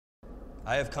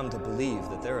I have come to believe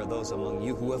that there are those among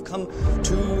you who have come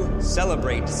to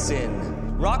celebrate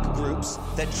sin. Rock groups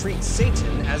that treat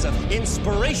Satan as an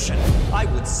inspiration. I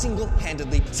would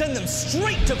single-handedly send them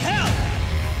straight to hell!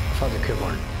 Father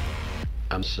Kilborn,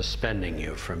 I'm suspending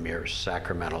you from your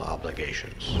sacramental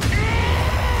obligations.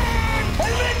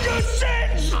 Admit your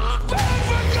sins! Bow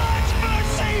for God's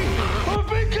mercy! Or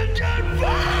be condemned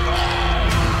forever!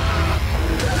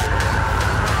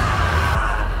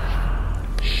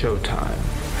 Showtime.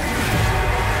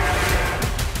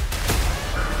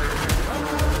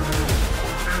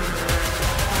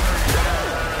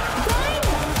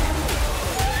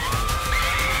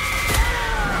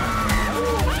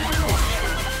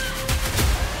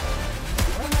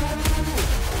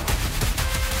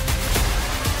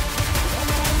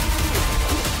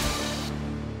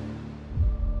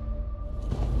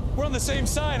 We're on the same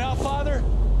side, huh, Father?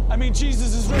 I mean,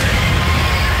 Jesus is real.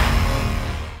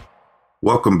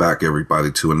 Welcome back,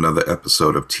 everybody, to another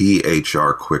episode of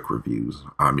THR Quick Reviews.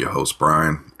 I'm your host,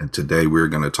 Brian, and today we're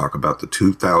going to talk about the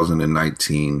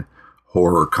 2019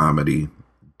 horror comedy,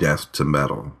 Death to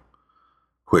Metal.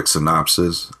 Quick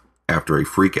synopsis. After a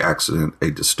freak accident,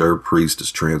 a disturbed priest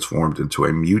is transformed into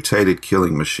a mutated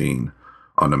killing machine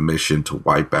on a mission to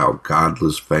wipe out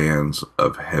godless fans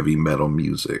of heavy metal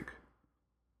music.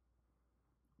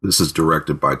 This is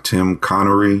directed by Tim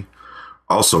Connery,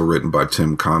 also written by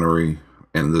Tim Connery,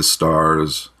 and this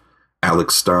stars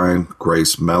Alex Stein,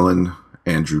 Grace Mellon,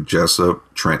 Andrew Jessup,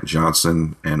 Trent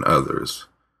Johnson, and others.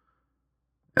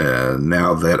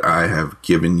 Now that I have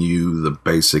given you the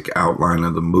basic outline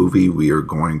of the movie, we are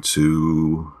going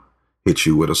to hit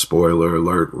you with a spoiler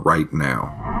alert right now.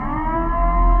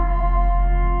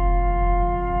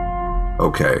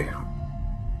 Okay.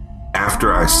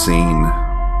 After I seen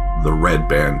the Red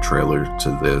Band trailer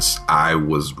to this, I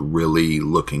was really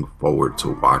looking forward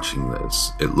to watching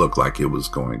this. It looked like it was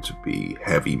going to be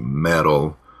heavy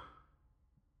metal,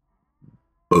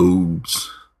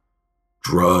 boobs,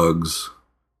 drugs,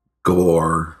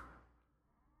 gore,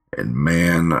 and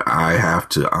man, I have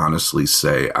to honestly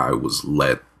say I was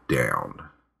let down.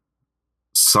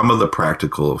 Some of the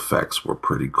practical effects were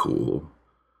pretty cool,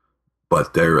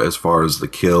 but there, as far as the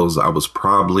kills, I was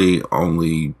probably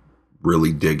only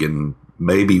really digging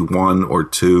maybe one or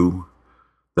two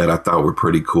that I thought were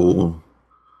pretty cool,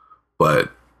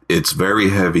 but it's very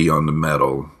heavy on the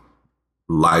metal,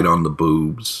 light on the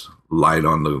boobs, light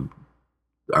on the,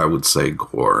 I would say,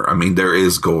 gore. I mean, there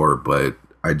is gore, but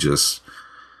I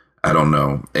don't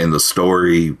know. And the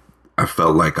story, I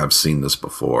felt like I've seen this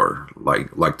before.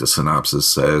 Like the synopsis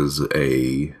says,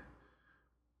 a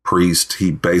priest, he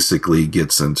basically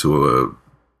gets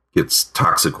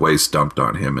toxic waste dumped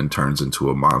on him and turns into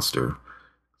a monster.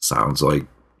 Sounds like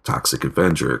Toxic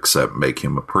Avenger, except make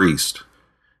him a priest.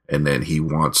 And then he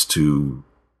wants to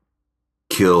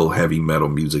kill heavy metal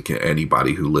music and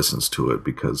anybody who listens to it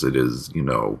because it is,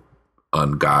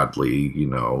 ungodly,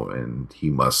 and he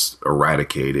must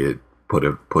eradicate it, put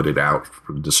it out,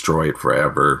 destroy it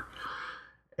forever.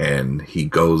 And he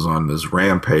goes on this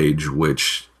rampage,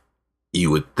 which you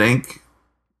would think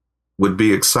would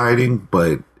be exciting,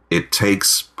 but it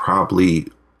takes probably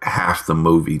half the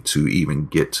movie to even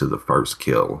get to the first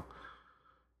kill.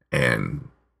 And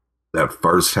that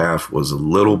first half was a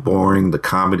little boring. The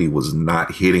comedy was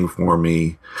not hitting for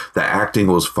me. The acting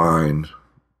was fine,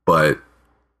 but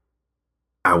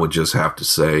I would just have to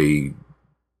say,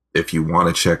 if you want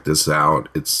to check this out,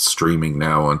 it's streaming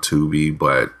now on Tubi,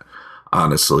 but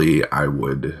honestly, I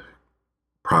would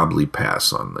probably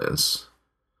pass on this.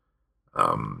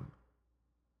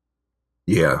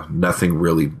 Yeah, nothing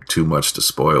really too much to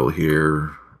spoil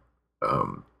here.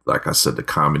 Like I said, the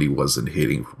comedy wasn't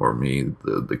hitting for me.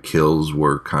 The kills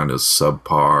were kind of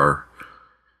subpar,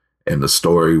 and the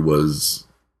story was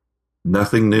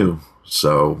nothing new.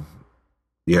 So,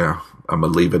 yeah, I'm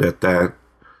going to leave it at that.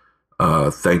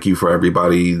 Thank you for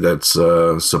everybody that's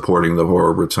supporting the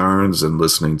Horror Returns and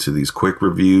listening to these quick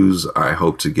reviews. I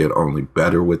hope to get only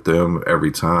better with them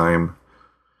every time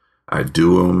I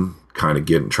do them. Trying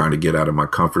to get out of my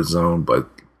comfort zone, but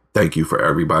thank you for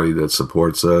everybody that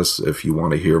supports us. If you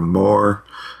want to hear more,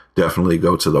 definitely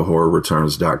go to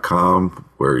thehorrorreturns.com,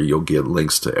 where you'll get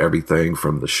links to everything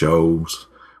from the shows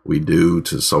we do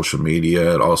to social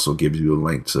media. It also gives you a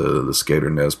link to the Skater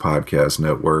Nez Podcast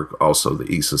Network, also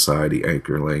the E-Society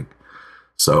Anchor link.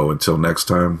 So until next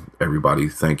time, everybody,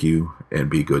 thank you and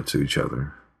be good to each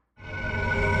other.